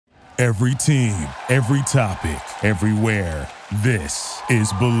Every team, every topic, everywhere. This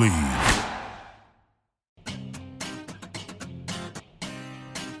is Believe.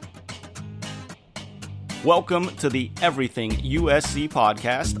 Welcome to the Everything USC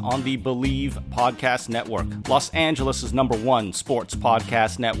podcast on the Believe Podcast Network, Los Angeles' #1 sports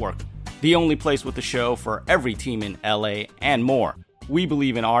podcast network. The only place with the show for every team in LA and more. We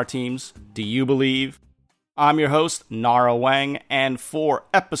believe in our teams. Do you believe? I'm your host, Nara Wang, and for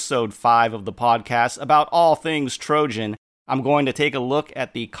episode 5 of the podcast about all things Trojan, I'm going to take a look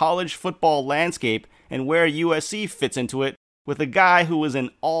at the college football landscape and where USC fits into it with a guy who was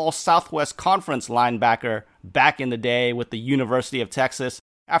an all-Southwest Conference linebacker back in the day with the University of Texas.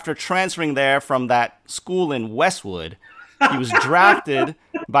 After transferring there from that school in Westwood, he was drafted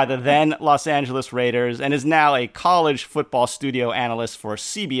by the then Los Angeles Raiders and is now a college football studio analyst for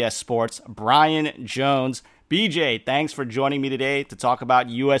CBS Sports, Brian Jones. BJ, thanks for joining me today to talk about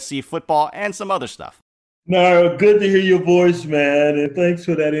USC football and some other stuff. No, good to hear your voice, man, and thanks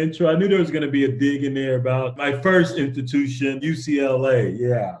for that intro. I knew there was going to be a dig in there about my first institution, UCLA.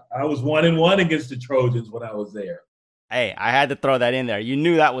 Yeah, I was 1-1 against the Trojans when I was there. Hey, I had to throw that in there. You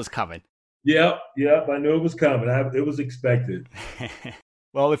knew that was coming. Yep, I knew it was coming. It was expected.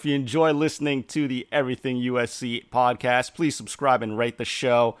 Well, if you enjoy listening to the Everything USC podcast, please subscribe and rate the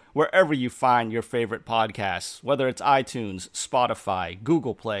show wherever you find your favorite podcasts, whether it's iTunes, Spotify,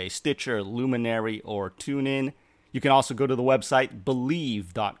 Google Play, Stitcher, Luminary, or TuneIn. You can also go to the website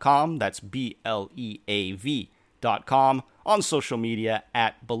Believe.com, that's BLEAV.com, on social media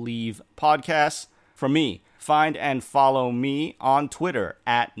at Believe Podcasts. For me, find and follow me on Twitter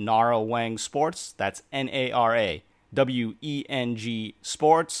at Nara Wang Sports, that's NARAWENG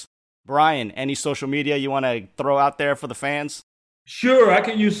Sports. Brian, any social media you want to throw out there for the fans? Sure, I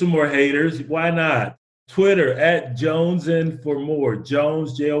can use some more haters. Why not? Twitter at Jonesin for more.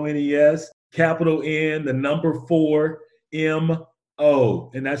 Jones, Jones, capital N, the number 4,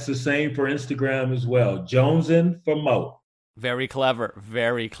 MO. And that's the same for Instagram as well. Jonesin for Mo. Very clever,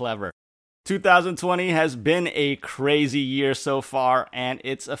 very clever. 2020 has been a crazy year so far, and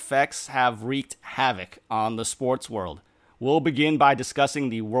its effects have wreaked havoc on the sports world. We'll begin by discussing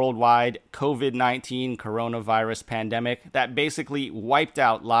the worldwide COVID-19 coronavirus pandemic that basically wiped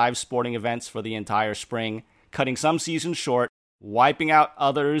out live sporting events for the entire spring, cutting some seasons short, wiping out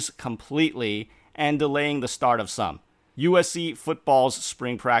others completely, and delaying the start of some. USC football's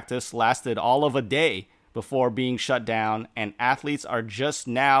spring practice lasted all of a day before being shut down, and athletes are just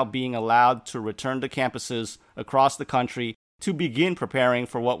now being allowed to return to campuses across the country to begin preparing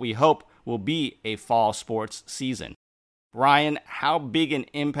for what we hope will be a fall sports season. Brian, how big an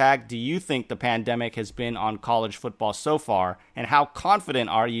impact do you think the pandemic has been on college football so far, and how confident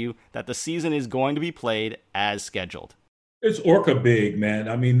are you that the season is going to be played as scheduled? It's orca big, man.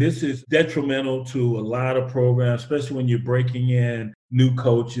 I mean, this is detrimental to a lot of programs, especially when you're breaking in new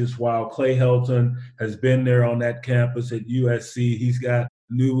coaches. While Clay Helton has been there on that campus at USC, he's got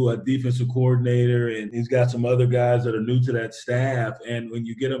new defensive coordinator, and he's got some other guys that are new to that staff. And when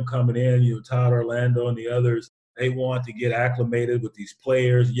you get them coming in, Todd Orlando and the others, they want to get acclimated with these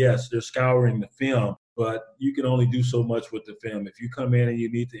players. Yes, they're scouring the film, but you can only do so much with the film. If you come in and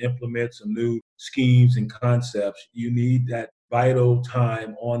you need to implement some new schemes and concepts, you need that vital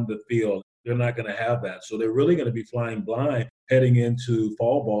time on the field. They're not going to have that. So they're really going to be flying blind heading into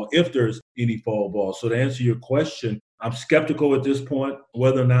fall ball, if there's any fall ball. So to answer your question, I'm skeptical at this point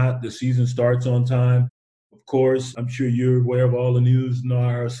whether or not the season starts on time. Of course, I'm sure you're aware of all the news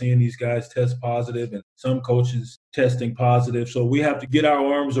now, seeing these guys test positive and some coaches testing positive. So we have to get our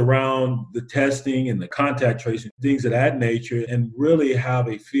arms around the testing and the contact tracing, things of that nature, and really have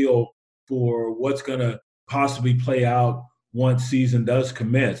a feel for what's going to possibly play out once season does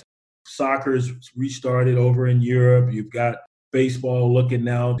commence. Soccer's restarted over in Europe. You've got baseball looking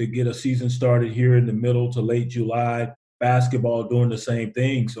now to get a season started here in the middle to late July. Basketball doing the same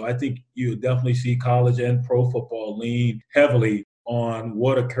thing. So I think you'll definitely see college and pro football lean heavily on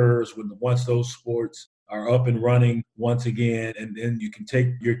what occurs once those sports are up and running once again. And then you can take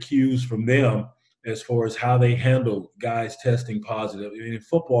your cues from them as far as how they handle guys testing positive. I mean, in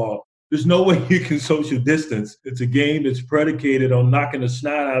football, there's no way you can social distance. It's a game that's predicated on knocking the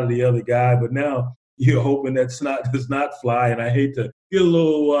snot out of the other guy. But now you're hoping that snot does not fly. And I hate to get a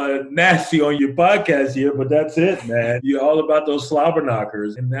little nasty on your podcast here, but that's it, man. You're all about those slobber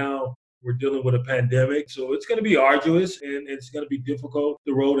knockers. And now we're dealing with a pandemic. So it's going to be arduous and it's going to be difficult,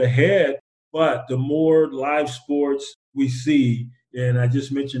 the road ahead. But the more live sports we see, and I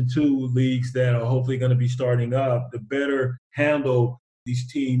just mentioned 2 leagues that are hopefully going to be starting up, the better handle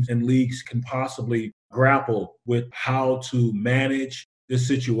these teams and leagues can possibly grapple with how to manage this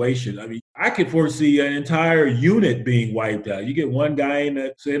situation. I mean, I could foresee an entire unit being wiped out. You get one guy in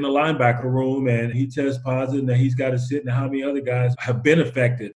the linebacker room and he tests positive, and he's got to sit, and how many other guys have been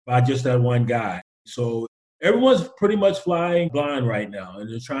affected by just that one guy. So everyone's pretty much flying blind right now,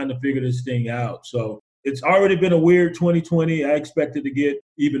 and they're trying to figure this thing out. So it's already been a weird 2020. I expect it to get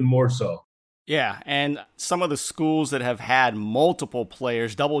even more so. Yeah, and some of the schools that have had multiple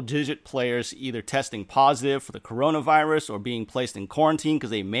players, double-digit players, either testing positive for the coronavirus or being placed in quarantine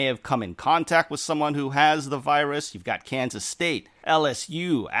because they may have come in contact with someone who has the virus. You've got Kansas State,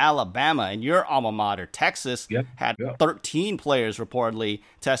 LSU, Alabama, and your alma mater, Texas, had 13 players reportedly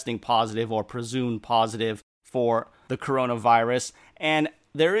testing positive or presumed positive for the coronavirus. And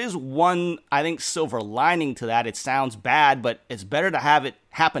there is one, I think, silver lining to that. It sounds bad, but it's better to have it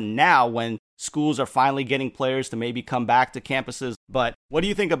happen now when schools are finally getting players to maybe come back to campuses. But what do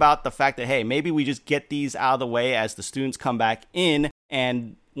you think about the fact that, hey, maybe we just get these out of the way as the students come back in,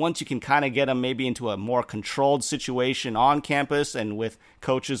 and once you can kind of get them maybe into a more controlled situation on campus and with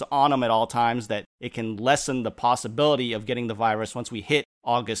coaches on them at all times, that it can lessen the possibility of getting the virus once we hit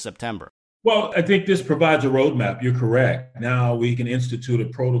August, September? Well, I think this provides a roadmap. You're correct. Now we can institute a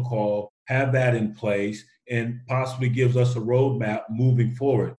protocol, have that in place, and possibly gives us a roadmap moving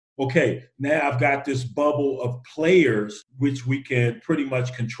forward. Okay, now I've got this bubble of players which we can pretty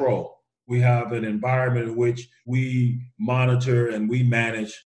much control. We have an environment in which we monitor and we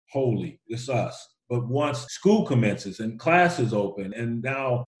manage wholly. It's us. But once school commences and classes open, and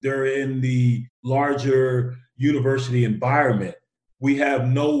now they're in the larger university environment, we have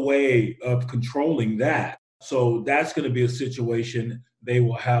no way of controlling that. So that's going to be a situation they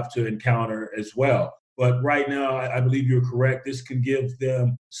will have to encounter as well. But right now, I believe you're correct. This can give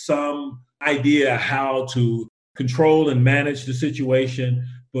them some idea how to control and manage the situation.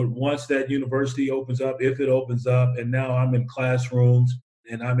 But once that university opens up, if it opens up, and now I'm in classrooms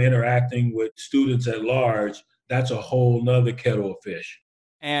and I'm interacting with students at large, that's a whole nother kettle of fish.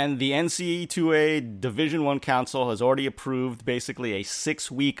 And the NCAA Division I Council has already approved basically a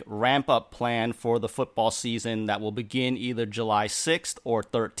 6-week ramp-up plan for the football season that will begin either July 6th or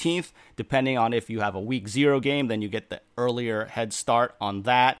 13th, depending on if you have a Week 0 game, then you get the earlier head start on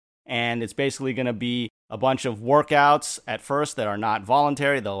that. And it's basically going to be a bunch of workouts at first that are not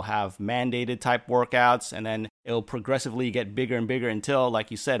voluntary. They'll have mandated type workouts, and then it'll progressively get bigger and bigger until, like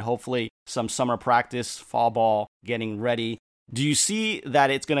you said, hopefully some summer practice, fall ball, getting ready. Do you see that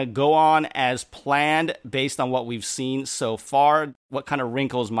it's going to go on as planned based on what we've seen so far? What kind of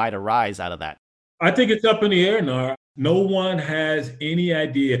wrinkles might arise out of that? I think it's up in the air, Nar. No one has any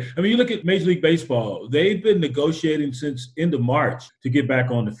idea. I mean, you look at Major League Baseball. They've been negotiating since end of March to get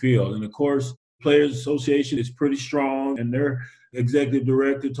back on the field. And, of course, Players Association is pretty strong, and their executive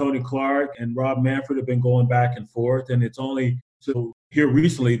director, Tony Clark, and Rob Manfred have been going back and forth. And it's only so here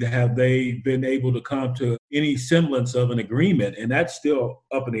recently have they been able to come to any semblance of an agreement, and that's still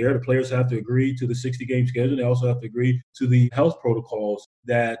up in the air. The players have to agree to the 60-game schedule. They also have to agree to the health protocols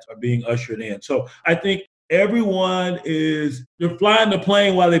that are being ushered in. So I think everyone they're flying the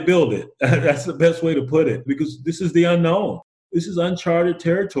plane while they build it. That's the best way to put it, because this is the unknown. This is uncharted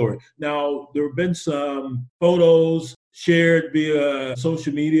territory. Now, there have been some photos shared via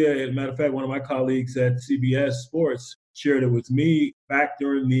social media. As a matter of fact, one of my colleagues at CBS Sports shared it with me back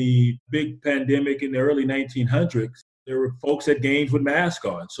during the big pandemic in the early 1900s. There were folks at games with masks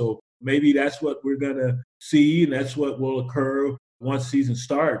on. So maybe that's what we're going to see, and that's what will occur once season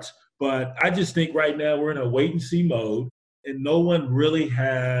starts. But I just think right now we're in a wait-and-see mode, and no one really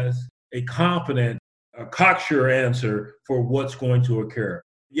has a confident, cocksure answer for what's going to occur.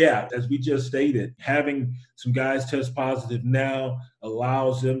 Yeah, as we just stated, having some guys test positive now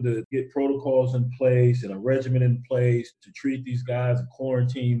allows them to get protocols in place and a regimen in place to treat these guys and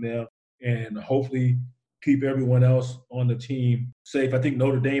quarantine them and hopefully keep everyone else on the team safe. I think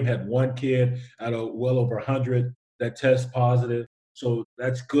Notre Dame had one kid out of well over 100 that test positive. So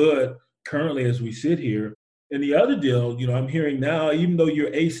that's good currently as we sit here. And the other deal, I'm hearing now, even though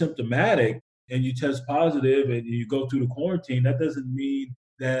you're asymptomatic and you test positive and you go through the quarantine, that doesn't mean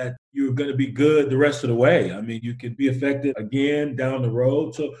that you're going to be good the rest of the way. I mean, you could be affected again down the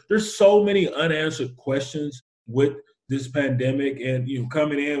road. So there's so many unanswered questions with this pandemic. And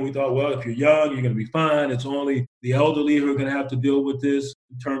coming in, we thought, well, if you're young, you're going to be fine. It's only the elderly who are going to have to deal with this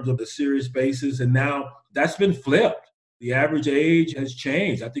in terms of the serious basis. And now that's been flipped. The average age has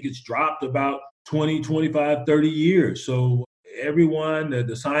changed. I think it's dropped about 20, 25, 30 years. So everyone,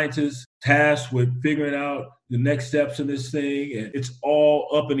 the scientists tasked with figuring out the next steps in this thing, and it's all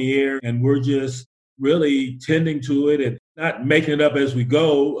up in the air, and we're just really tending to it and not making it up as we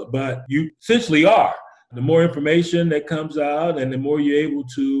go, but you essentially are. The more information that comes out and the more you're able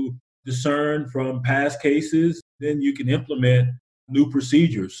to discern from past cases, then you can implement new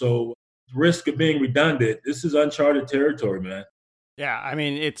procedures. So the risk of being redundant, this is uncharted territory, man. Yeah, I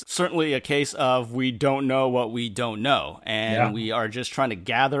mean, it's certainly a case of we don't know what we don't know, and we are just trying to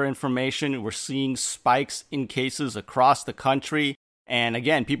gather information. We're seeing spikes in cases across the country. And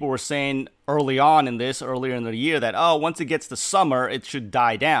again, people were saying earlier in the year, that, once it gets to summer, it should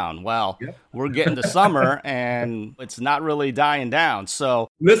die down. Well, we're getting to summer and it's not really dying down. So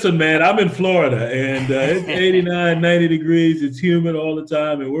listen, man, I'm in Florida and it's 89, 90 degrees. It's humid all the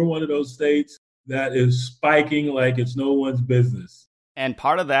time. And we're one of those states that is spiking like it's no one's business. And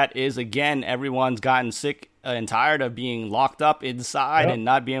part of that is, again, everyone's gotten sick and tired of being locked up inside and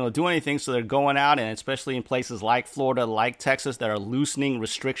not being able to do anything. So they're going out, and especially in places like Florida, like Texas, that are loosening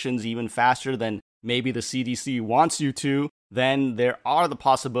restrictions even faster than maybe the CDC wants you to. Then there are the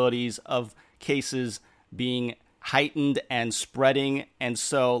possibilities of cases being heightened and spreading. And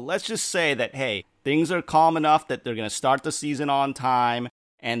so let's just say that, hey, things are calm enough that they're going to start the season on time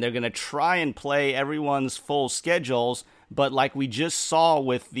and they're going to try and play everyone's full schedules. But like we just saw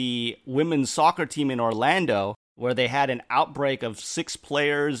with the women's soccer team in Orlando, where they had an outbreak of 6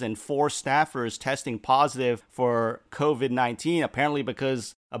 players and 4 staffers testing positive for COVID-19, apparently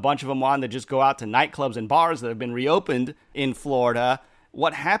because a bunch of them wanted to just go out to nightclubs and bars that have been reopened in Florida.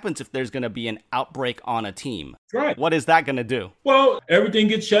 What happens if there's going to be an outbreak on a team? Right. What is that going to do? Well, everything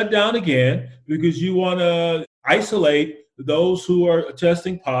gets shut down again because you want to isolate those who are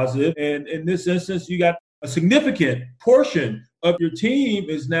testing positive. And in this instance, you got a significant portion of your team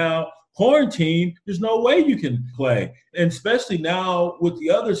is now quarantined. There's no way you can play. And especially now with the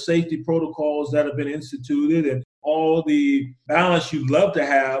other safety protocols that have been instituted and all the balance you'd love to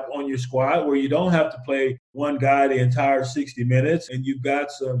have on your squad where you don't have to play one guy the entire 60 minutes and you've got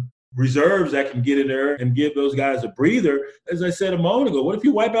some reserves that can get in there and give those guys a breather. As I said a moment ago, what if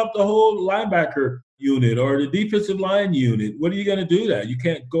you wipe out the whole linebacker unit or the defensive line unit? What are you going to do that? You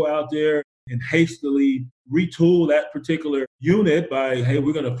can't go out there and hastily retool that particular unit by, hey,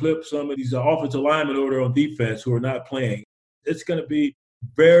 we're going to flip some of these offensive linemen over on defense who are not playing. It's going to be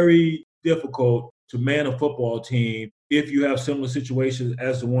very difficult to man a football team if you have similar situations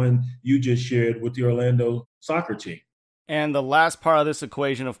as the one you just shared with the Orlando soccer team. And the last part of this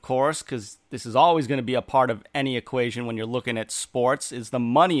equation, of course, because this is always going to be a part of any equation when you're looking at sports, is the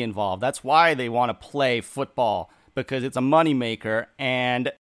money involved. That's why they want to play football, because it's a moneymaker.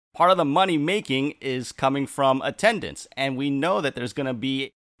 And part of the money making is coming from attendance. And we know that there's going to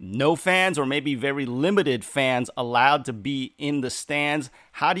be no fans or maybe very limited fans allowed to be in the stands.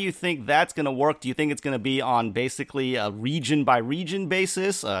 How do you think that's going to work? Do you think it's going to be on basically a region by region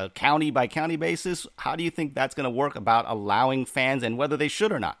basis, a county by county basis? How do you think that's going to work about allowing fans and whether they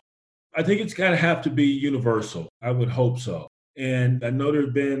should or not? I think it's going to have to be universal. I would hope so. And I know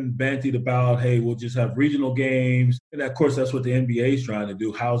there's been bandied about, hey, we'll just have regional games. And of course, that's what the NBA is trying to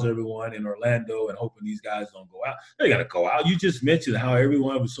do, house everyone in Orlando and hoping these guys don't go out. They got to go out. You just mentioned how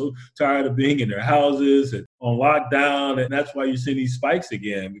everyone was so tired of being in their houses and on lockdown. And that's why you see these spikes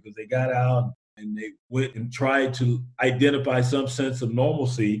again, because they got out and they went and tried to identify some sense of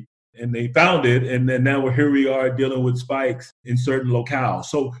normalcy. And they found it, and then now here we are dealing with spikes in certain locales.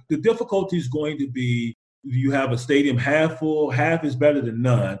 So the difficulty is going to be you have a stadium half full, half is better than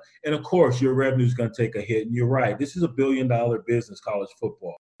none. And of course, your revenue is going to take a hit. And you're right. This is $1 billion business, college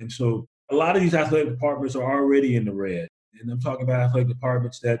football. And so a lot of these athletic departments are already in the red. And I'm talking about athletic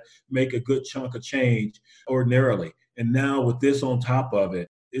departments that make a good chunk of change ordinarily. And now with this on top of it,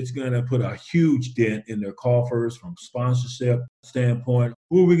 it's going to put a huge dent in their coffers from sponsorship standpoint.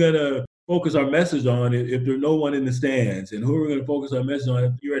 Who are we going to focus our message on if there's no one in the stands? And who are we going to focus our message on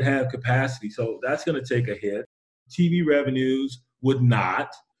if you're at half capacity? So that's going to take a hit. TV revenues would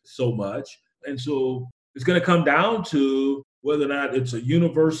not so much. And so it's going to come down to whether or not it's a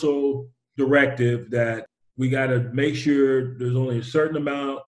universal directive that we got to make sure there's only a certain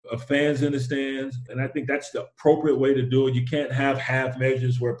amount of fans in the stands. And I think that's the appropriate way to do it. You can't have half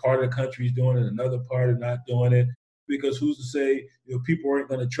measures where part of the country is doing it and another part is not doing it. Because who's to say people aren't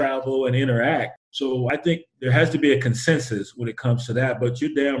going to travel and interact? So I think there has to be a consensus when it comes to that. But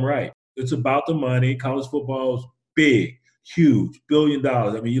you're damn right. It's about the money. College football is big, huge, $1 billion.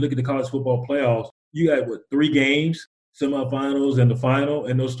 I mean, you look at the college football playoffs, you got, 3 games, semifinals and the final,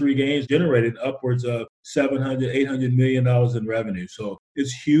 and those 3 games generated upwards of $700, $800 million in revenue. So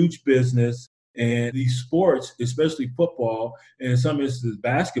it's huge business. And these sports, especially football, and in some instances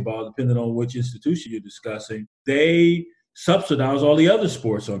basketball, depending on which institution you're discussing, they subsidize all the other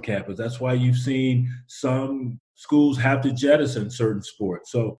sports on campus. That's why you've seen some schools have to jettison certain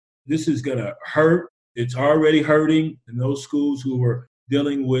sports. So this is going to hurt It's already hurting, and those schools who were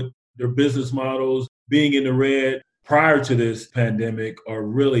dealing with their business models being in the red prior to this pandemic are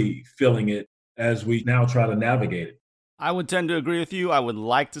really feeling it as we now try to navigate it. I would tend to agree with you. I would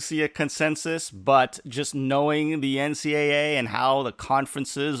like to see a consensus, but just knowing the NCAA and how the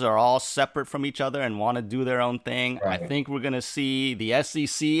conferences are all separate from each other and want to do their own thing, right. I think we're going to see the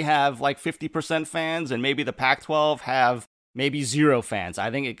SEC have like 50% fans and maybe the Pac-12 have maybe 0 fans. I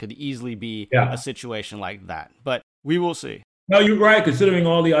think it could easily be a situation like that, but we will see. No, you're right, considering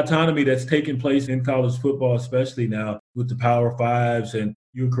all the autonomy that's taking place in college football, especially now with the Power Fives, and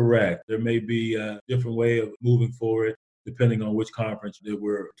you're correct. There may be a different way of moving forward depending on which conference that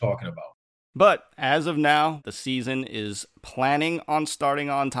we're talking about. But as of now, the season is planning on starting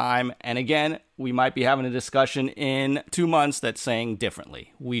on time. And again, we might be having a discussion in 2 months that's saying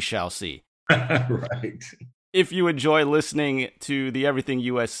differently. We shall see. Right. If you enjoy listening to the Everything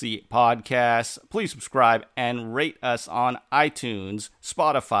USC podcast, please subscribe and rate us on iTunes,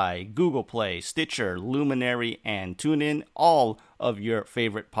 Spotify, Google Play, Stitcher, Luminary, and TuneIn, all of your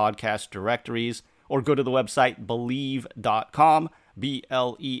favorite podcast directories. Or go to the website Bleav.com,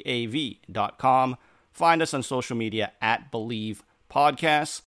 BLEAV.com. Find us on social media at Bleav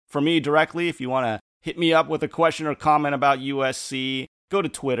Podcasts. For me directly, if you want to hit me up with a question or comment about USC, go to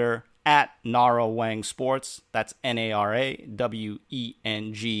Twitter at Nara Weng Sports. That's NARAWENG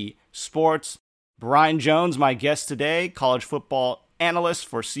Sports. Brian Jones, my guest today, college football analyst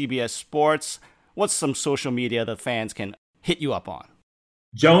for CBS Sports. What's some social media that fans can hit you up on?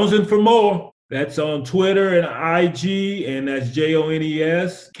 Jones and for more. That's on Twitter and IG, and that's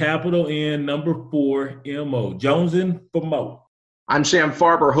JONES, capital N, number 4, MO. Jones and for more. I'm Sam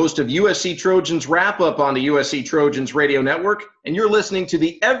Farber, host of USC Trojans Wrap-Up on the USC Trojans Radio Network, and you're listening to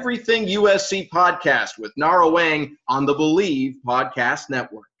the Everything USC podcast with Nara Weng on the Bleav Podcast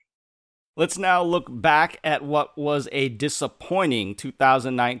Network. Let's now look back at what was a disappointing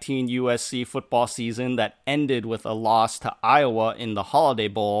 2019 USC football season that ended with a loss to Iowa in the Holiday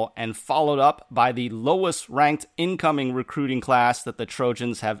Bowl and followed up by the lowest-ranked incoming recruiting class that the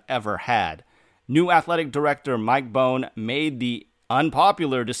Trojans have ever had. New athletic director Mike Bohn made the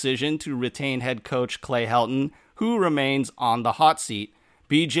unpopular decision to retain head coach Clay Helton, who remains on the hot seat.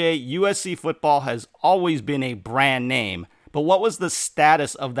 BJ, USC football has always been a brand name, but what was the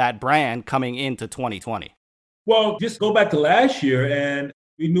status of that brand coming into 2020? Well, just go back to last year, and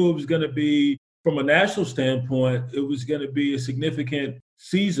we knew it was going to be, from a national standpoint, it was going to be a significant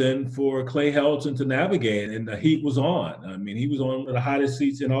season for Clay Helton to navigate, and the heat was on. I mean, he was on the hottest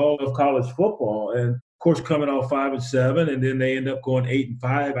seats in all of college football, and of course, coming off 5-7, and then they end up going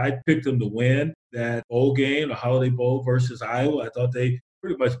 8-5. I picked them to win that bowl game, the Holiday Bowl versus Iowa. I thought they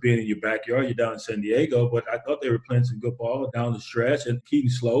pretty much being in your backyard. You're down in San Diego, but I thought they were playing some good ball down the stretch. And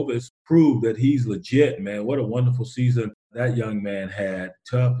Keaton Slovis proved that he's legit, man. What a wonderful season that young man had,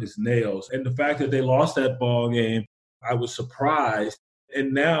 tough as nails. And the fact that they lost that ball game, I was surprised.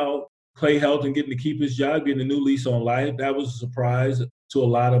 And now Clay Helton getting to keep his job, getting a new lease on life, that was a surprise to a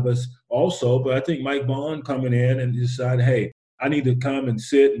lot of us also. But I think Mike Bohn coming in and decided, hey, I need to come and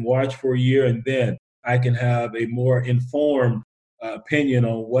sit and watch for a year, and then I can have a more informed opinion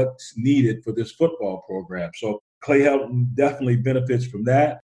on what's needed for this football program. So Clay Helton definitely benefits from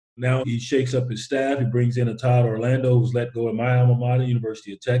that. Now he shakes up his staff. He brings in a Todd Orlando, who's let go at my alma mater,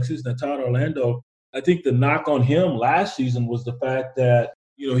 University of Texas. Now Todd Orlando, I think the knock on him last season was the fact that,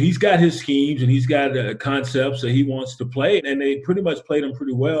 you know, he's got his schemes and he's got concepts that he wants to play. And they pretty much played him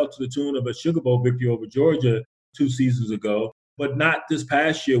pretty well to the tune of a Sugar Bowl victory over Georgia 2 seasons ago, but not this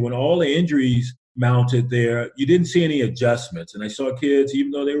past year when all the injuries mounted there. You didn't see any adjustments. And I saw kids, even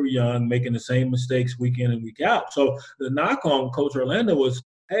though they were young, making the same mistakes week in and week out. So the knock on Coach Orlando was,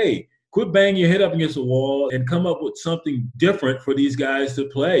 hey, quit banging your head up against the wall and come up with something different for these guys to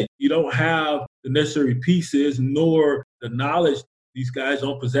play. You don't have the necessary pieces nor the knowledge. These guys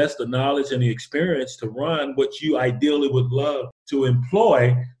don't possess the knowledge and the experience to run what you ideally would love to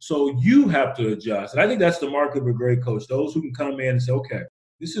employ. So you have to adjust. And I think that's the mark of a great coach. Those who can come in and say, okay,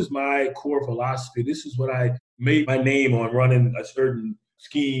 this is my core philosophy. This is what I made my name on, running a certain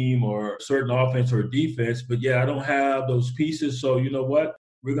scheme or a certain offense or defense. But yeah, I don't have those pieces. So you know what?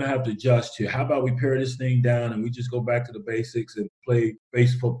 We're going to have to adjust here. How about we pare this thing down and we just go back to the basics and play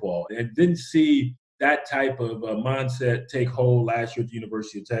base football? And didn't see that type of mindset take hold last year at the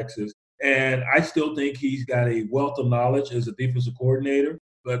University of Texas. And I still think he's got a wealth of knowledge as a defensive coordinator.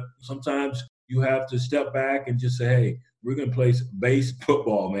 But sometimes you have to step back and just say, hey, we're going to play base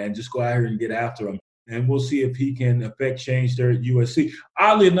football, man. Just go out here and get after him. And we'll see if he can affect change there at USC.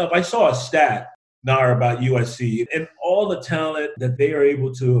 Oddly enough, I saw a stat Nar, about USC and all the talent that they are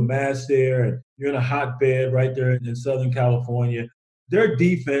able to amass there. And you're in a hotbed right there in Southern California. Their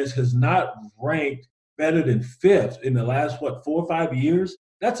defense has not ranked better than fifth in the last, 4 or 5 years?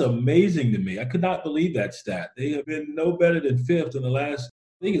 That's amazing to me. I could not believe that stat. They have been no better than fifth in the last,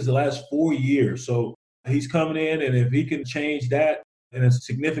 I think it's the last 4 years. So he's coming in, and if he can change that in a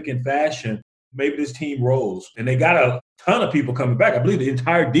significant fashion, maybe this team rolls. And they got a ton of people coming back. I believe the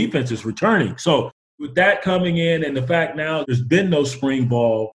entire defense is returning. So with that coming in and the fact now there's been no spring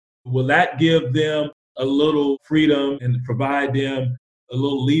ball, will that give them a little freedom and provide them a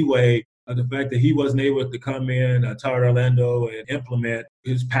little leeway? The fact that he wasn't able to come in, Todd Orlando, and implement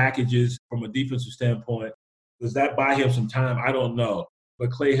his packages from a defensive standpoint, does that buy him some time? I don't know.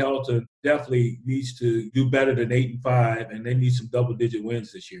 But Clay Helton definitely needs to do better than 8-5, and they need some double-digit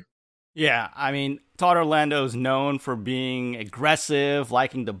wins this year. Yeah, I mean, Todd Orlando is known for being aggressive,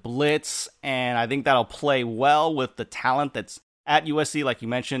 liking to blitz, and I think that'll play well with the talent that's at USC. Like you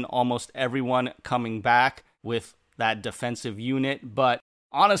mentioned, almost everyone coming back with that defensive unit. But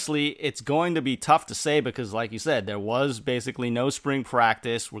honestly, it's going to be tough to say because, like you said, there was basically no spring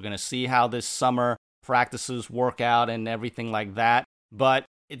practice. We're going to see how this summer practices work out and everything like that. But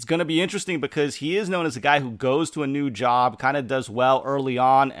it's going to be interesting because he is known as a guy who goes to a new job, kind of does well early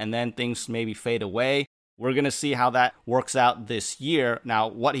on, and then things maybe fade away. We're going to see how that works out this year. Now,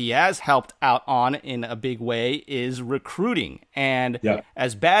 what he has helped out on in a big way is recruiting. And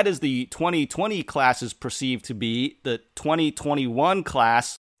as bad as the 2020 class is perceived to be, the 2021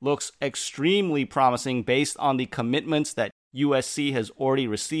 class looks extremely promising based on the commitments that USC has already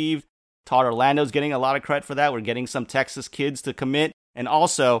received. Todd Orlando's getting a lot of credit for that. We're getting some Texas kids to commit. And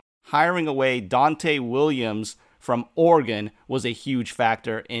also, hiring away Dante Williams from Oregon was a huge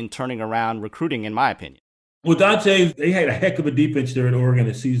factor in turning around recruiting, in my opinion. Well, Dante, they had a heck of a defense there at Oregon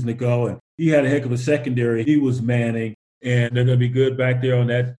a season ago, and he had a heck of a secondary. He was manning, and they're going to be good back there on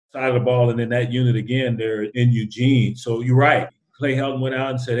that side of the ball and then that unit again there in Eugene. So you're right. Clay Helton went out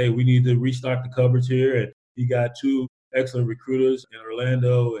and said, hey, we need to restock the coverage here, and he got two excellent recruiters in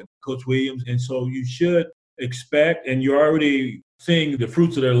Orlando and Coach Williams. And so you should expect, and you're already seeing the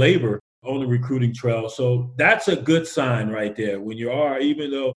fruits of their labor on the recruiting trail. So that's a good sign right there. When you are, even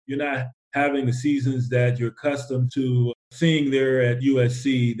though you're not having the seasons that you're accustomed to seeing there at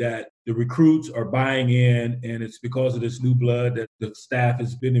USC, that the recruits are buying in, and it's because of this new blood that the staff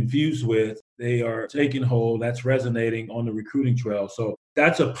has been infused with. They are taking hold. That's resonating on the recruiting trail. So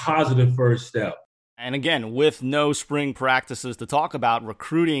that's a positive first step. And again, with no spring practices to talk about,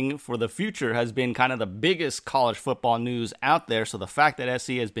 recruiting for the future has been kind of the biggest college football news out there. So the fact that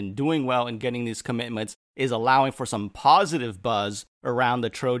SC has been doing well in getting these commitments is allowing for some positive buzz around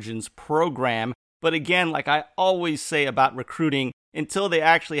the Trojans program. But again, like I always say about recruiting, until they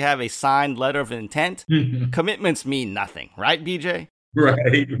actually have a signed letter of intent, commitments mean nothing. Right, BJ?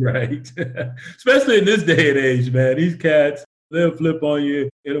 Right. Especially in this day and age, man. These cats, they'll flip on you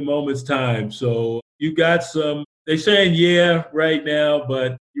in a moment's time. So you got some, they're saying yeah right now,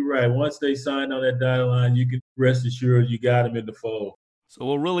 but you're right. Once they sign on that dotted line, you can rest assured you got them in the fold. So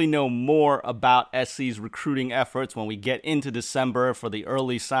we'll really know more about SC's recruiting efforts when we get into December for the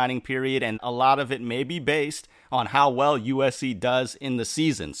early signing period, and a lot of it may be based on how well USC does in the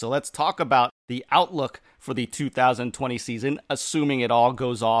season. So let's talk about the outlook for the 2020 season, assuming it all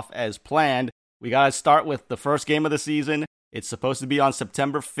goes off as planned. We got to start with the first game of the season. It's supposed to be on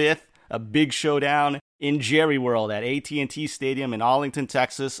September 5th, a big showdown in Jerry World at AT&T Stadium in Arlington,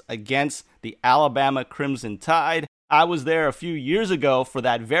 Texas, against the Alabama Crimson Tide. I was there a few years ago for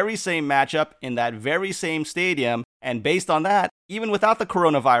that very same matchup in that very same stadium, and based on that, even without the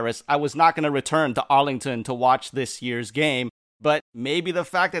coronavirus, I was not going to return to Arlington to watch this year's game. But maybe the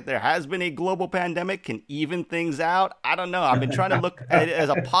fact that there has been a global pandemic can even things out. I don't know. I've been trying to look at it as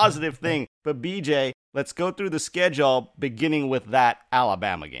a positive thing. But BJ, let's go through the schedule, beginning with that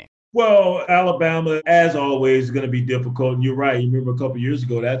Alabama game. Well, Alabama, as always, is going to be difficult. And you're right. You remember a couple of years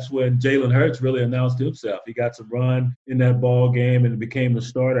ago, that's when Jalen Hurts really announced himself. He got some run in that ball game and became the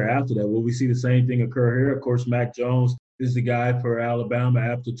starter after that. Will we see the same thing occur here? Of course, Mac Jones is the guy for Alabama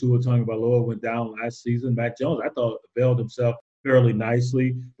after Tua Tagovailoa went down last season. Mac Jones, I thought, availed himself fairly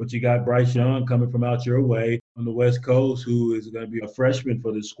nicely, but you got Bryce Young coming from out your way on the West Coast, who is going to be a freshman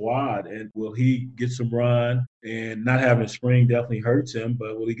for the squad. And will he get some run? And not having a spring definitely hurts him,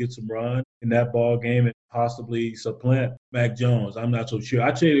 but will he get some run in that ball game and possibly supplant Mac Jones? I'm not so sure.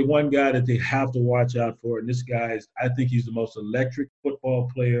 I tell you, the one guy that they have to watch out for, and this guy is, I think he's the most electric football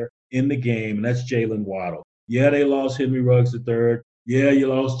player in the game, and that's Jalen Waddle. Yeah, they lost Henry Ruggs III. Yeah, you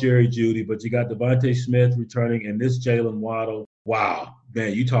lost Jerry Jeudy, but you got Devontae Smith returning, and this Jalen Waddle Wow,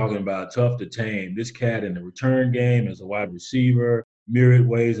 man, you talking about tough to tame. This cat in the return game as a wide receiver, myriad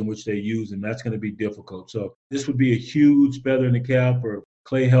ways in which they use him, that's going to be difficult. So this would be a huge feather in the cap for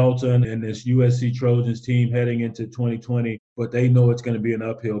Clay Helton and this USC Trojans team heading into 2020, but they know it's going to be an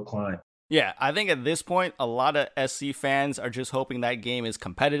uphill climb. Yeah, I think at this point, a lot of SC fans are just hoping that game is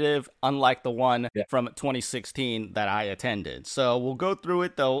competitive, unlike the one from 2016 that I attended. So we'll go through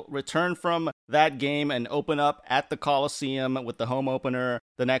it. They'll return from that game and open up at the Coliseum with the home opener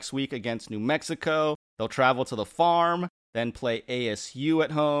the next week against New Mexico. They'll travel to the Farm, then play ASU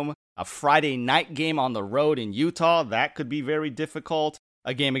at home. A Friday night game on the road in Utah, that could be very difficult.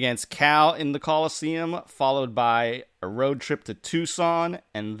 A game against Cal in the Coliseum, followed by a road trip to Tucson,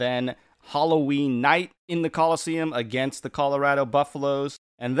 and then Halloween night in the Coliseum against the Colorado Buffaloes.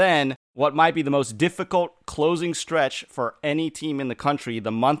 And then what might be the most difficult closing stretch for any team in the country,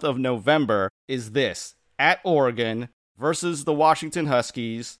 the month of November, is this: at Oregon versus the Washington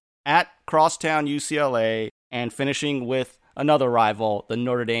Huskies, at Crosstown UCLA, and finishing with another rival, the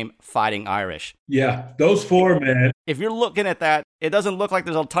Notre Dame Fighting Irish. Yeah, those four, man. If you're looking at that, it doesn't look like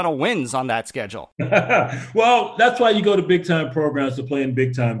there's a ton of wins on that schedule. Well, that's why you go to big-time programs to play in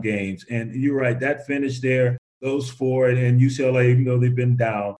big-time games. And you're right, that finish there, those four, and UCLA, even though they've been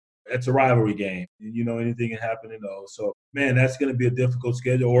down, that's a rivalry game. You know, anything can happen in those. So, man, that's going to be a difficult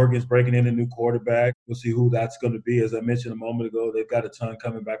schedule. Oregon's breaking in a new quarterback. We'll see who that's going to be. As I mentioned a moment ago, they've got a ton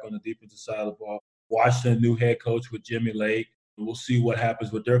coming back on the defensive side of the ball. Washington, new head coach with Jimmy Lake. We'll see what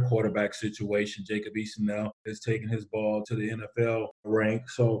happens with their quarterback situation. Jacob Eason now is taking his ball to the NFL rank.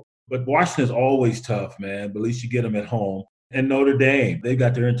 So, but Washington's always tough, man. But at least you get them at home. And Notre Dame, they've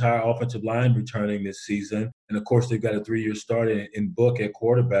got their entire offensive line returning this season. And, of course, they've got a 3-year start in Book at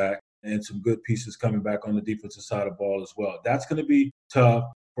quarterback and some good pieces coming back on the defensive side of the ball as well. That's going to be tough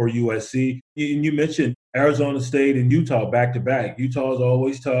for USC. And you mentioned Arizona State and Utah back-to-back. Utah is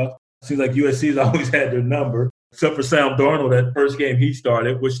always tough. Seems like USC's always had their number, except for Sam Darnold, that first game he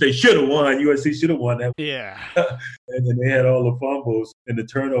started, which they should have won. USC should have won that. Yeah. And then they had all the fumbles and the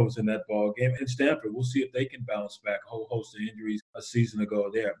turnovers in that ball game. And Stanford, we'll see if they can bounce back. A whole host of injuries a season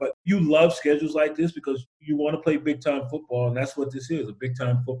ago there. But you love schedules like this because you want to play big-time football, and that's what this is, a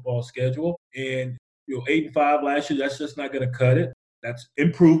big-time football schedule. And 8-5 last year, that's just not going to cut it. That's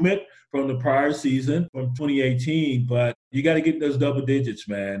improvement from the prior season, from 2018, but you got to get those double digits,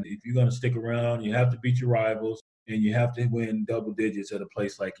 man. If you're going to stick around, you have to beat your rivals, and you have to win double digits at a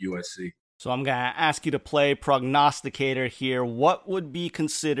place like USC. So I'm going to ask you to play prognosticator here. What would be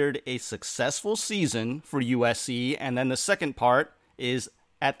considered a successful season for USC? And then the second part is,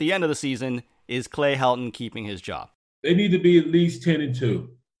 at the end of the season, is Clay Helton keeping his job? They need to be at least 10-2.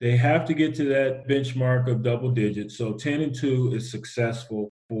 They have to get to that benchmark of double digits. So 10-2 is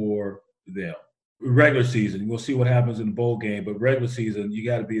successful for them. Regular season, we'll see what happens in the bowl game, but regular season, you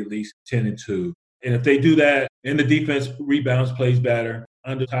got to be at least 10-2. And if they do that, and the defense rebounds, plays better,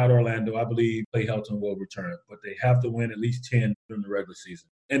 under Todd Orlando, I believe Clay Helton will return. But they have to win at least 10 during the regular season.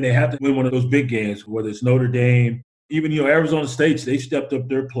 And they have to win one of those big games, whether it's Notre Dame, even Arizona State, they stepped up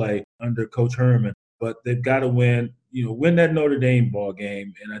their play under Coach Herman. But they've got to win that Notre Dame ball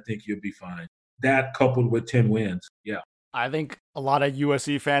game, and I think you'll be fine. That coupled with 10 wins, yeah. I think a lot of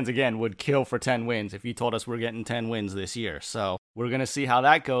USC fans, again, would kill for 10 wins if you told us we're getting 10 wins this year. So we're going to see how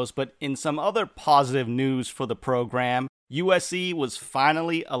that goes. But in some other positive news for the program, USC was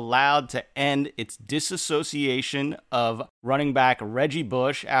finally allowed to end its disassociation of running back Reggie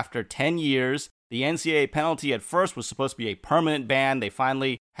Bush after 10 years. The NCAA penalty at first was supposed to be a permanent ban. They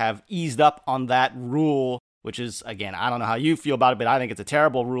finally have eased up on that rule, which is, again, I don't know how you feel about it, but I think it's a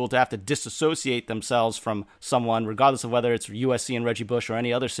terrible rule to have to disassociate themselves from someone, regardless of whether it's USC and Reggie Bush or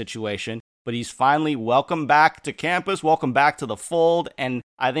any other situation. But he's finally welcome back to campus, welcome back to the fold, and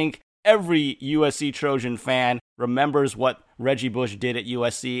I think every USC Trojan fan remembers what Reggie Bush did at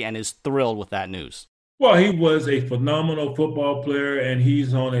USC and is thrilled with that news. Well, he was a phenomenal football player, and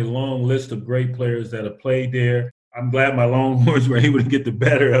he's on a long list of great players that have played there. I'm glad my Longhorns were able to get the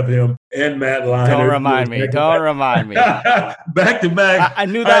better of him and Matt Leinart. Don't remind me. Back to back. I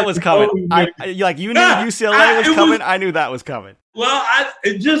knew that was coming. You knew UCLA was coming. I knew that was coming. Well,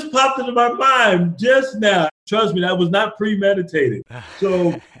 it just popped into my mind just now. Trust me, that was not premeditated.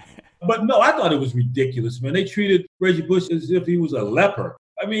 So, but no, I thought it was ridiculous, man. They treated Reggie Bush as if he was a leper.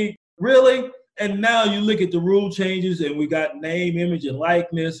 I mean, really? And now you look at the rule changes, and we got name, image, and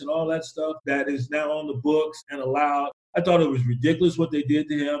likeness and all that stuff that is now on the books and allowed. I thought it was ridiculous what they did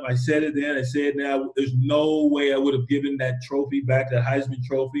to him. I said it then. I say it now. There's no way I would have given that trophy back, that Heisman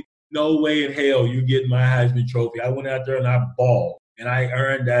Trophy. No way in hell you're getting my Heisman Trophy. I went out there and I balled. and I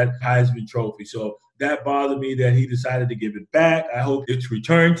earned that Heisman Trophy. So that bothered me that he decided to give it back. I hope it's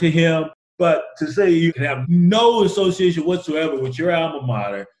returned to him. But to say you can have no association whatsoever with your alma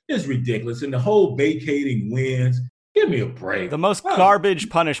mater is ridiculous. And the whole vacating wins, give me a break. The most garbage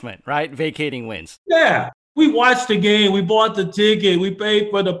punishment, right? Vacating wins. Yeah. We watched the game. We bought the ticket. We paid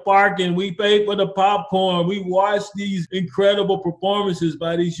for the parking. We paid for the popcorn. We watched these incredible performances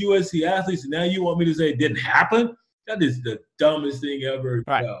by these USC athletes. And now you want me to say it didn't happen? That is the dumbest thing ever.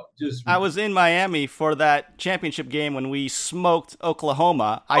 Right. No, I was in Miami for that championship game when we smoked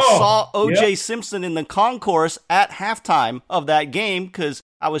Oklahoma. I saw O.J. Simpson in the concourse at halftime of that game because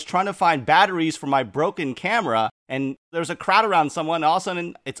I was trying to find batteries for my broken camera, and there's a crowd around someone, and all of a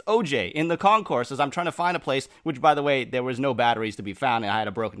sudden it's O.J. in the concourse as I'm trying to find a place, which, by the way, there was no batteries to be found, and I had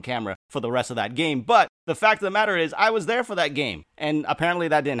a broken camera for the rest of that game. But the fact of the matter is I was there for that game, and apparently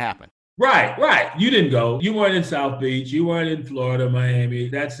that didn't happen. Right. You didn't go. You weren't in South Beach. You weren't in Florida, Miami.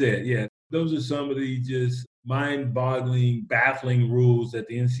 That's it. Yeah. Those are some of the just mind-boggling, baffling rules that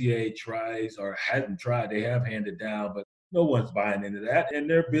the NCAA tries or hadn't tried. They have handed down, but no one's buying into that. And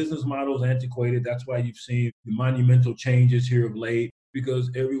their business model is antiquated. That's why you've seen the monumental changes here of late,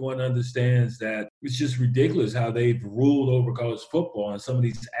 because everyone understands that it's just ridiculous how they've ruled over college football and some of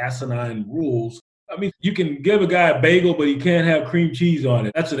these asinine rules. I mean, you can give a guy a bagel, but he can't have cream cheese on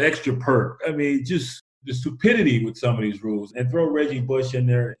it. That's an extra perk. I mean, just the stupidity with some of these rules. And throw Reggie Bush in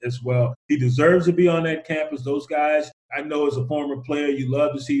there as well. He deserves to be on that campus. Those guys, I know as a former player, you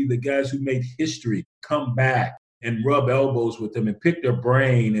love to see the guys who made history come back and rub elbows with them and pick their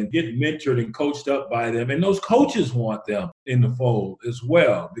brain and get mentored and coached up by them. And those coaches want them in the fold as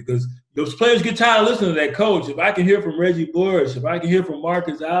well, because those players get tired of listening to that coach. If I can hear from Reggie Bush, if I can hear from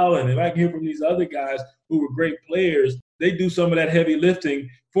Marcus Allen, if I can hear from these other guys who were great players, they do some of that heavy lifting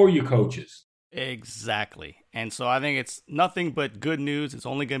for your coaches. Exactly. And so I think it's nothing but good news. It's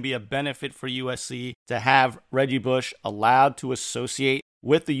only going to be a benefit for USC to have Reggie Bush allowed to associate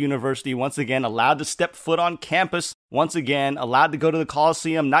with the university once again, allowed to step foot on campus once again, allowed to go to the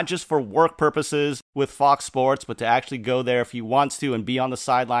Coliseum, not just for work purposes with Fox Sports, but to actually go there if he wants to and be on the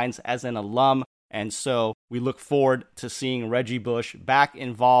sidelines as an alum. And so we look forward to seeing Reggie Bush back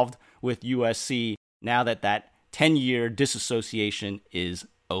involved with USC now that that 10-year disassociation is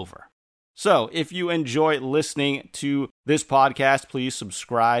over. So if you enjoy listening to this podcast, please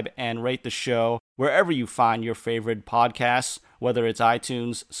subscribe and rate the show wherever you find your favorite podcasts, whether it's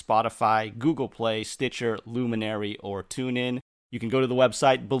iTunes, Spotify, Google Play, Stitcher, Luminary, or TuneIn. You can go to the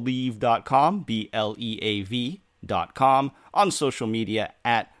website Bleav.com, BLEAV.com, on social media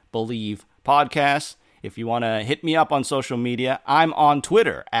at Bleav Podcasts. If you want to hit me up on social media, I'm on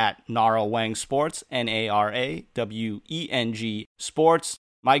Twitter at Nara Weng Sports, NARAWENG Sports.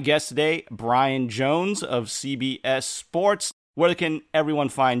 My guest today, Brian Jones of CBS Sports. Where can everyone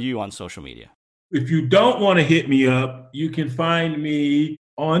find you on social media? If you don't want to hit me up, you can find me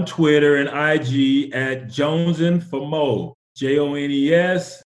on Twitter and IG at Jonesin for Mo.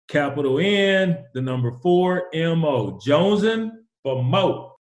 JONES, capital N, the number 4, MO. Jonesin for Mo.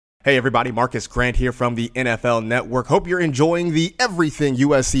 Hey everybody, Marcus Grant here from the NFL Network. Hope you're enjoying the Everything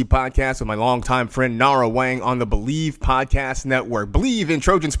USC podcast with my longtime friend Nara Weng on the Bleav Podcast Network. Bleav in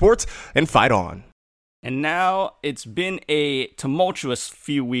Trojan sports and fight on. And now it's been a tumultuous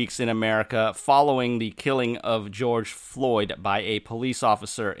few weeks in America following the killing of George Floyd by a police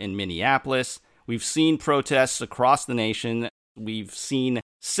officer in Minneapolis. We've seen protests across the nation. We've seen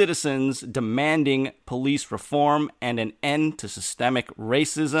citizens demanding police reform and an end to systemic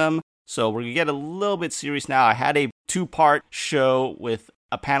racism. So we're going to get a little bit serious now. I had a 2-part show with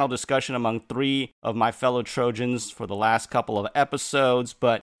a panel discussion among 3 of my fellow Trojans for the last couple of episodes.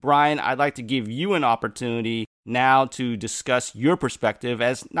 But Brian, I'd like to give you an opportunity now to discuss your perspective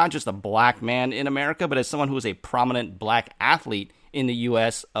as not just a black man in America, but as someone who is a prominent black athlete in the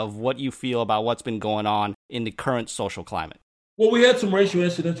U.S. of what you feel about what's been going on in the current social climate. Well, we had some racial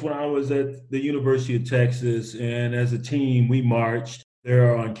incidents when I was at the University of Texas, and as a team, we marched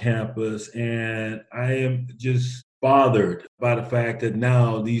there on campus, and I am just bothered by the fact that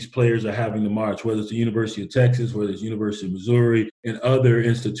now these players are having to march, whether it's the University of Texas, whether it's University of Missouri, and other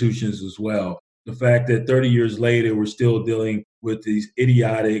institutions as well. The fact that 30 years later, we're still dealing with these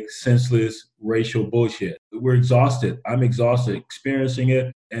idiotic, senseless racial bullshit. We're exhausted. I'm exhausted experiencing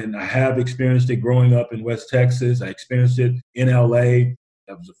it, and I have experienced it growing up in West Texas. I experienced it in LA. I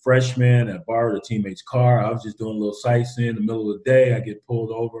was a freshman. I borrowed a teammate's car. I was just doing a little sightseeing in the middle of the day. I get pulled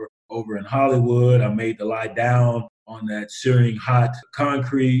over in Hollywood. I'm made to lie down on that searing hot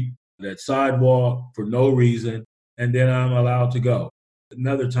concrete, that sidewalk for no reason, and then I'm allowed to go.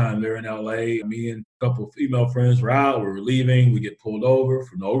 Another time they're in LA, me and a couple of female friends were out, we were leaving, we get pulled over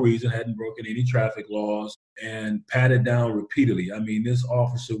for no reason, hadn't broken any traffic laws, and patted down repeatedly. I mean, this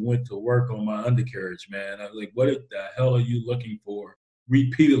officer went to work on my undercarriage, man. I was like, what the hell are you looking for?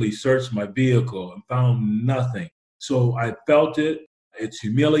 Repeatedly searched my vehicle and found nothing. So I felt it. It's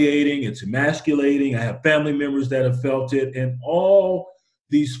humiliating. It's emasculating. I have family members that have felt it. And all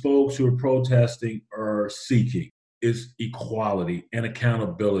these folks who are protesting are seeking is equality and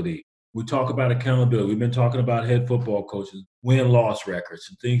accountability. We talk about accountability. We've been talking about head football coaches, win-loss records,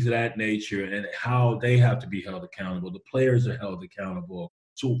 and things of that nature, and how they have to be held accountable. The players are held accountable.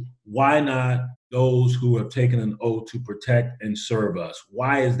 So why not those who have taken an oath to protect and serve us?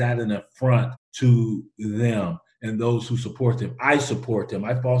 Why is that an affront to them and those who support them? I support them.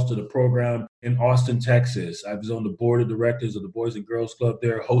 I fostered a program in Austin, Texas. I was on the board of directors of the Boys and Girls Club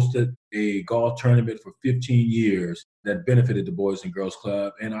there, hosted a golf tournament for 15 years that benefited the Boys and Girls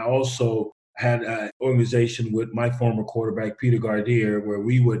Club. And I also had an organization with my former quarterback, Peter Gardier, where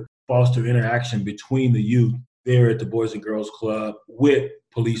we would foster interaction between the youth there at the Boys and Girls Club with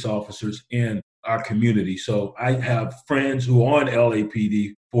police officers in our community. So I have friends who are on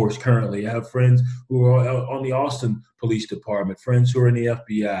LAPD force currently. I have friends who are on the Austin Police Department, friends who are in the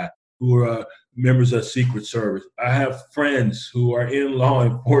FBI, who are members of Secret Service. I have friends who are in law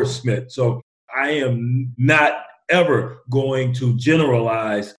enforcement. So I am not ever going to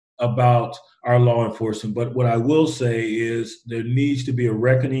generalize about our law enforcement. But what I will say is there needs to be a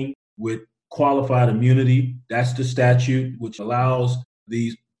reckoning with qualified immunity. That's the statute which allows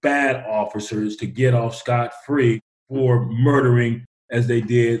these bad officers to get off scot-free for murdering, as they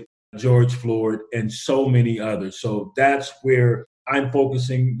did George Floyd and so many others. So that's where I'm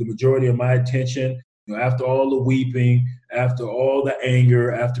focusing the majority of my attention. You know, after all the weeping, after all the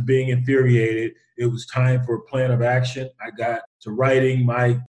anger, after being infuriated, it was time for a plan of action. I got to writing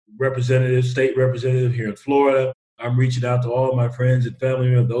my state representative here in Florida. I'm reaching out to all my friends and family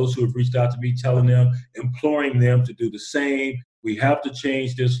members, those who have reached out to me, telling them, imploring them to do the same. We have to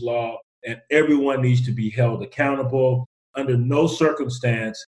change this law, and everyone needs to be held accountable. Under no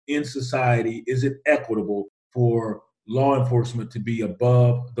circumstance in society is it equitable for law enforcement to be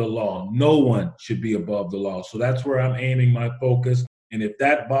above the law. No one should be above the law. So that's where I'm aiming my focus. And if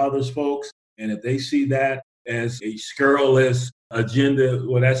that bothers folks, and if they see that as a scurrilous agenda,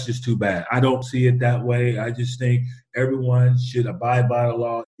 well, that's just too bad. I don't see it that way. I just think everyone should abide by the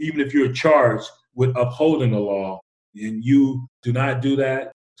law, even if you're charged with upholding the law and you do not do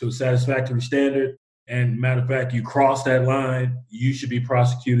that to a satisfactory standard. And matter of fact, you cross that line, you should be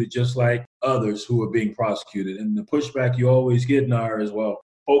prosecuted just like others who are being prosecuted. And the pushback you always get, Nara, as well,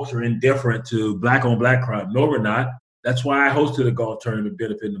 folks are indifferent to black-on-black crime. No, we're not. That's why I hosted a golf tournament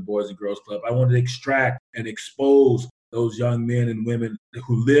benefiting the Boys and Girls Club. I wanted to extract and expose those young men and women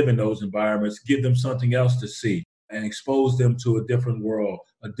who live in those environments, give them something else to see, and expose them to a different world,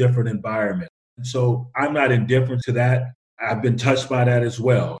 a different environment. And so I'm not indifferent to that. I've been touched by that as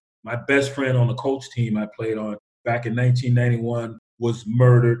well. My best friend on the Colts team I played on back in 1991 was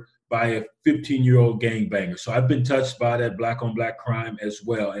murdered by a 15-year-old gangbanger. So I've been touched by that black-on-black crime as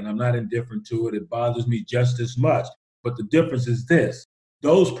well, and I'm not indifferent to it. It bothers me just as much. But the difference is this.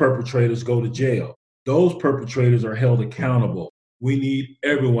 Those perpetrators go to jail. Those perpetrators are held accountable. We need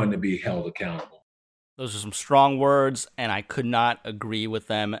everyone to be held accountable. Those are some strong words, and I could not agree with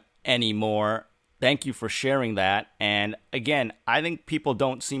them anymore. Thank you for sharing that. And again, I think people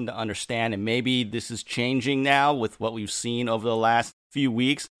don't seem to understand, and maybe this is changing now with what we've seen over the last few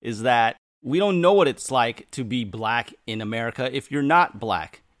weeks, is that we don't know what it's like to be black in America if you're not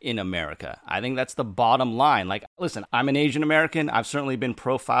black in America. I think that's the bottom line. Like, listen, I'm an Asian American. I've certainly been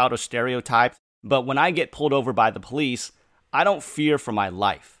profiled or stereotyped. But when I get pulled over by the police, I don't fear for my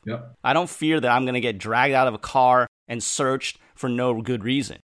life. Yep. I don't fear that I'm going to get dragged out of a car and searched for no good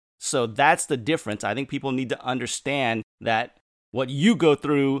reason. So that's the difference. I think people need to understand that what you go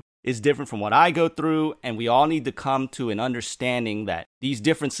through is different from what I go through, and we all need to come to an understanding that these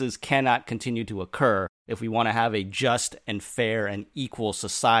differences cannot continue to occur if we want to have a just and fair and equal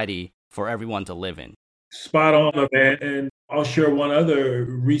society for everyone to live in. Spot on, man. And I'll share one other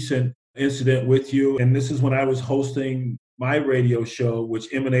recent incident with you. And this is when I was hosting my radio show,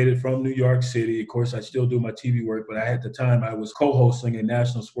 which emanated from New York City. Of course, I still do my TV work, but at the time I was co-hosting a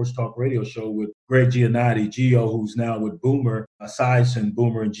national sports talk radio show with Greg Giannotti, Gio, who's now with Boomer Esiason,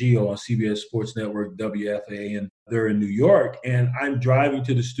 Boomer and Gio on CBS Sports Network, WFA, and they're in New York. And I'm driving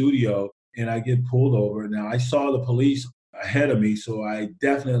to the studio and I get pulled over. Now, I saw the police ahead of me, so I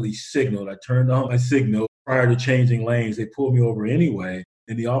definitely signaled. I turned on my signal prior to changing lanes. They pulled me over anyway.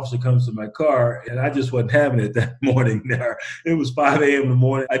 And the officer comes to my car, and I just wasn't having it that morning there. It was 5 a.m. in the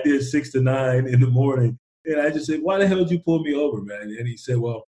morning. I did 6 to 9 in the morning. And I just said, why the hell did you pull me over, man? And he said,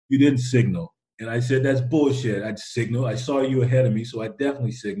 well, you didn't signal. And I said, that's bullshit. I signaled. I saw you ahead of me, so I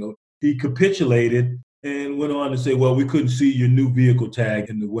definitely signaled. He capitulated and went on to say, well, we couldn't see your new vehicle tag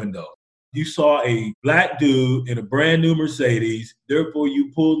in the window. You saw a black dude in a brand new Mercedes, therefore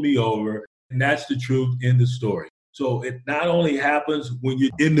you pulled me over, and that's the truth in the story. So it not only happens when you're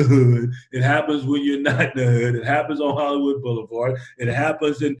in the hood, it happens when you're not in the hood, it happens on Hollywood Boulevard, it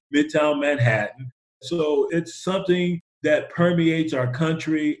happens in Midtown Manhattan. So it's something that permeates our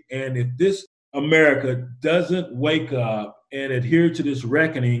country, and if this America doesn't wake up and adhere to this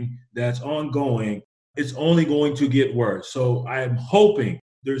reckoning that's ongoing, it's only going to get worse. So I'm hoping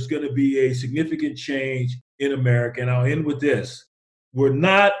there's going to be a significant change in America. And I'll end with this. We're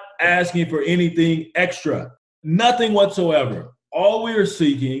not asking for anything extra, nothing whatsoever. All we are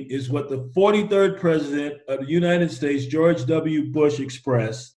seeking is what the 43rd president of the United States, George W. Bush,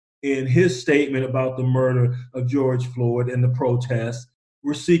 expressed in his statement about the murder of George Floyd and the protests.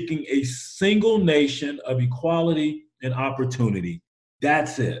 We're seeking a single nation of equality and opportunity.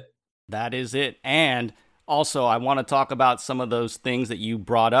 That's it. That is it. And also, I want to talk about some of those things that you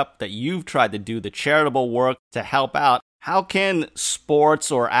brought up that you've tried to do, the charitable work to help out. How can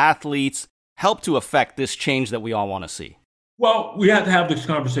sports or athletes help to affect this change that we all want to see? Well, we have to have this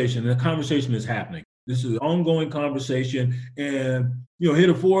conversation, and the conversation is happening. This is an ongoing conversation, and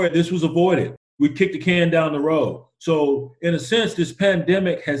heretofore, this was avoided. We kicked the can down the road. So, in a sense, this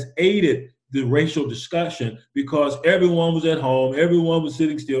pandemic has aided the racial discussion because everyone was at home, everyone was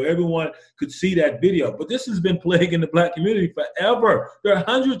sitting still, everyone could see that video. But this has been plaguing the Black community forever. There are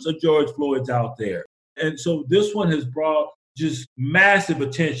hundreds of George Floyds out there. And so this one has brought just massive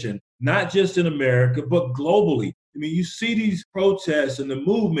attention, not just in America, but globally. I mean, you see these protests and the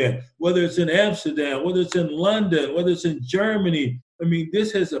movement, whether it's in Amsterdam, whether it's in London, whether it's in Germany. I mean,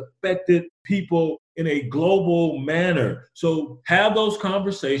 this has affected people in a global manner. So have those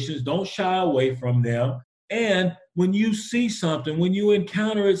conversations. Don't shy away from them. And when you see something, when you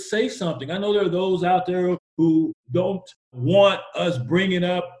encounter it, say something. I know there are those out there who don't want us bringing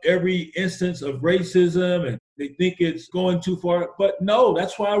up every instance of racism and they think it's going too far. But no,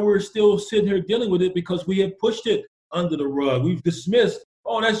 that's why we're still sitting here dealing with it, because we have pushed it under the rug. We've dismissed,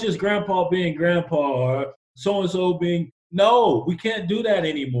 oh, that's just grandpa being grandpa or so-and-so being. No, we can't do that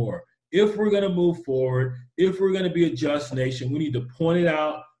anymore. If we're going to move forward, if we're going to be a just nation, we need to point it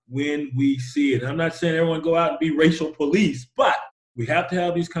out when we see it. I'm not saying everyone go out and be racial police, but we have to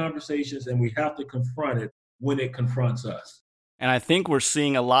have these conversations and we have to confront it when it confronts us. And I think we're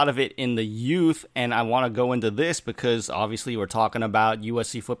seeing a lot of it in the youth, and I want to go into this because obviously we're talking about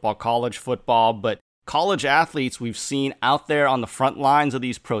USC football, college football, but college athletes we've seen out there on the front lines of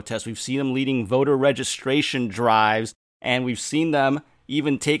these protests. We've seen them leading voter registration drives, and we've seen them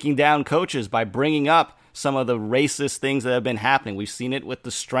even taking down coaches by bringing up some of the racist things that have been happening. We've seen it with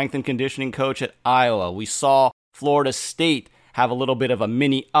the strength and conditioning coach at Iowa. We saw Florida State have a little bit of a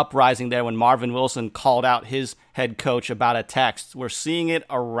mini uprising there when Marvin Wilson called out his head coach about a text. We're seeing it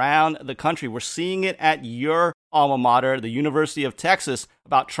around the country. We're seeing it at your alma mater, the University of Texas,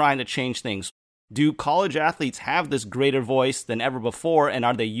 about trying to change things. Do college athletes have this greater voice than ever before, and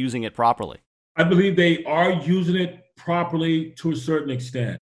are they using it properly? I believe they are using it properly to a certain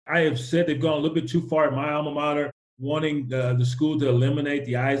extent. I have said they've gone a little bit too far at my alma mater, wanting the school to eliminate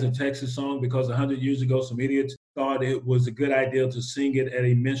the Eyes of Texas song because 100 years ago, some idiots thought it was a good idea to sing it at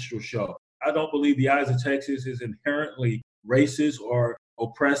a minstrel show. I don't believe the Eyes of Texas is inherently racist or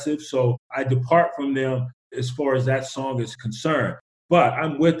oppressive, so I depart from them as far as that song is concerned. But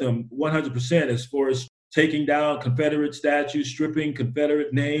I'm with them 100% as far as taking down Confederate statues, stripping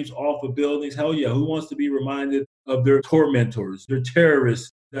Confederate names off of buildings. Hell yeah, who wants to be reminded of their tormentors, their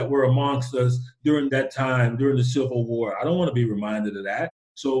terrorists that were amongst us during that time, during the Civil War? I don't want to be reminded of that.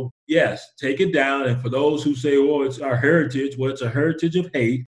 So yes, take it down. And for those who say, oh, it's our heritage, well, it's a heritage of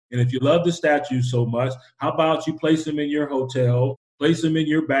hate. And if you love the statues so much, how about you place them in your hotel, place them in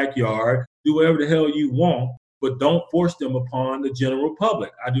your backyard, do whatever the hell you want, but don't force them upon the general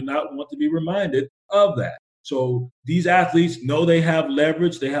public. I do not want to be reminded of that. So these athletes know they have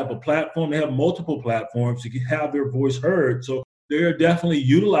leverage. They have a platform. They have multiple platforms to have their voice heard. So they're definitely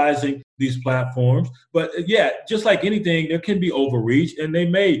utilizing these platforms. But yeah, just like anything, there can be overreach, and they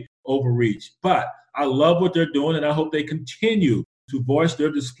may overreach. But I love what they're doing, and I hope they continue to voice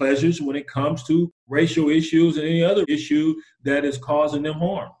their displeasures when it comes to racial issues and any other issue that is causing them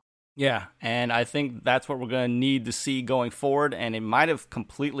harm. Yeah, and I think that's what we're going to need to see going forward, and it might have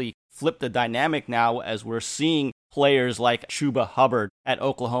completely flipped the dynamic now as we're seeing players like Chuba Hubbard at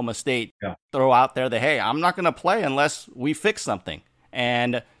Oklahoma State throw out there that, hey, I'm not going to play unless we fix something.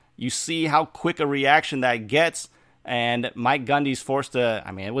 And you see how quick a reaction that gets. And Mike Gundy's forced to,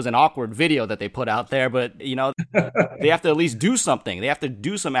 it was an awkward video that they put out there, but, they have to at least do something. They have to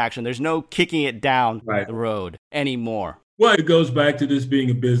do some action. There's no kicking it down the road anymore. Well, it goes back to this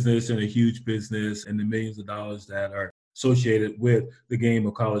being a business and a huge business and the millions of dollars that are associated with the game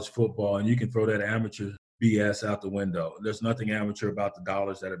of college football. And you can throw that amateur BS out the window. There's nothing amateur about the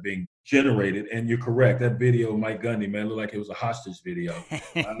dollars that are being generated. And you're correct. That video, Mike Gundy, man, looked like it was a hostage video.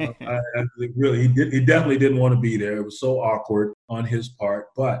 He definitely didn't want to be there. It was so awkward on his part.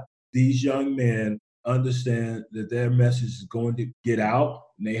 But these young men understand that their message is going to get out,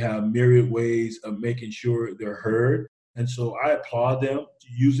 and they have myriad ways of making sure they're heard. And so I applaud them to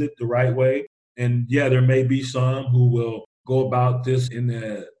use it the right way. And yeah, there may be some who will go about this in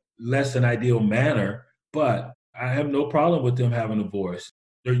a less than ideal manner, but I have no problem with them having a voice.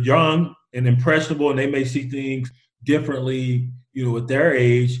 They're young and impressionable, and they may see things differently, at their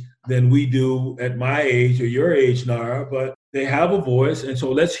age than we do at my age or your age, Nara, but they have a voice. And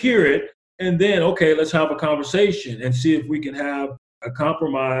so let's hear it. And then, okay, let's have a conversation and see if we can have a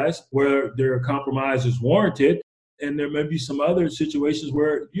compromise where their compromise is warranted. And there may be some other situations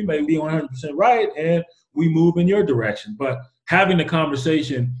where you may be 100% right and we move in your direction. But having the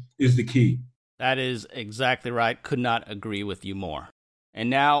conversation is the key. That is exactly right. Could not agree with you more.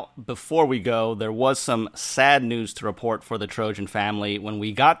 And now, before we go, there was some sad news to report for the Trojan family when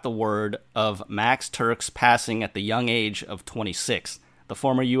we got the word of Max Turk's passing at the young age of 26. The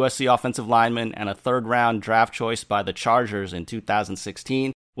former USC offensive lineman and a third-round draft choice by the Chargers in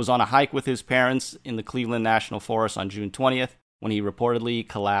 2016 was on a hike with his parents in the Cleveland National Forest on June 20th when he reportedly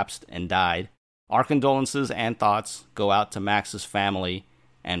collapsed and died. Our condolences and thoughts go out to Max's family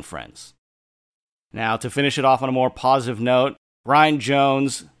and friends. Now, to finish it off on a more positive note, Brian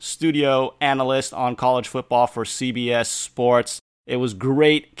Jones, studio analyst on college football for CBS Sports. It was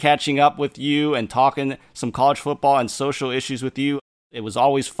great catching up with you and talking some college football and social issues with you. It was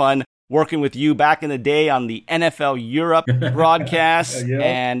always fun working with you back in the day on the NFL Europe broadcast.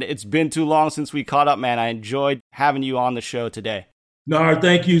 And it's been too long since we caught up, man. I enjoyed having you on the show today. Nar,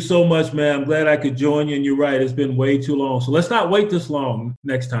 thank you so much, man. I'm glad I could join you, and you're right. It's been way too long. So let's not wait this long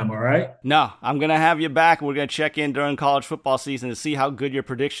next time, all right? No, I'm going to have you back. We're going to check in during college football season to see how good your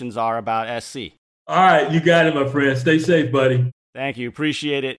predictions are about SC. All right, you got it, my friend. Stay safe, buddy. Thank you.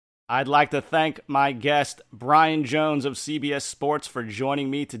 Appreciate it. I'd like to thank my guest, Brian Jones of CBS Sports, for joining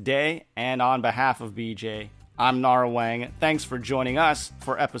me today. And on behalf of BJ, I'm Nara Wang. Thanks for joining us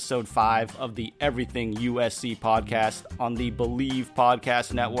for episode 5 of the Everything USC podcast on the Believe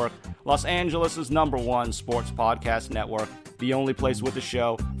Podcast Network, Los Angeles' #1 sports podcast network, the only place with a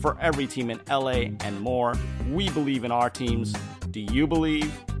show for every team in LA and more. We believe in our teams. Do you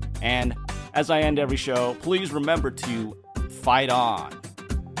believe? And as I end every show, please remember to fight on.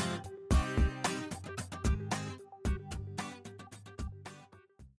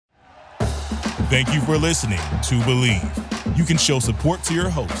 Thank you for listening to Believe. You can show support to your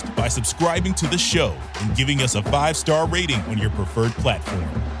host by subscribing to the show and giving us a 5-star rating on your preferred platform.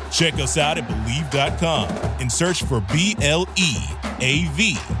 Check us out at Believe.com and search for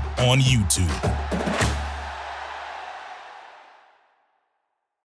BLEAV on YouTube.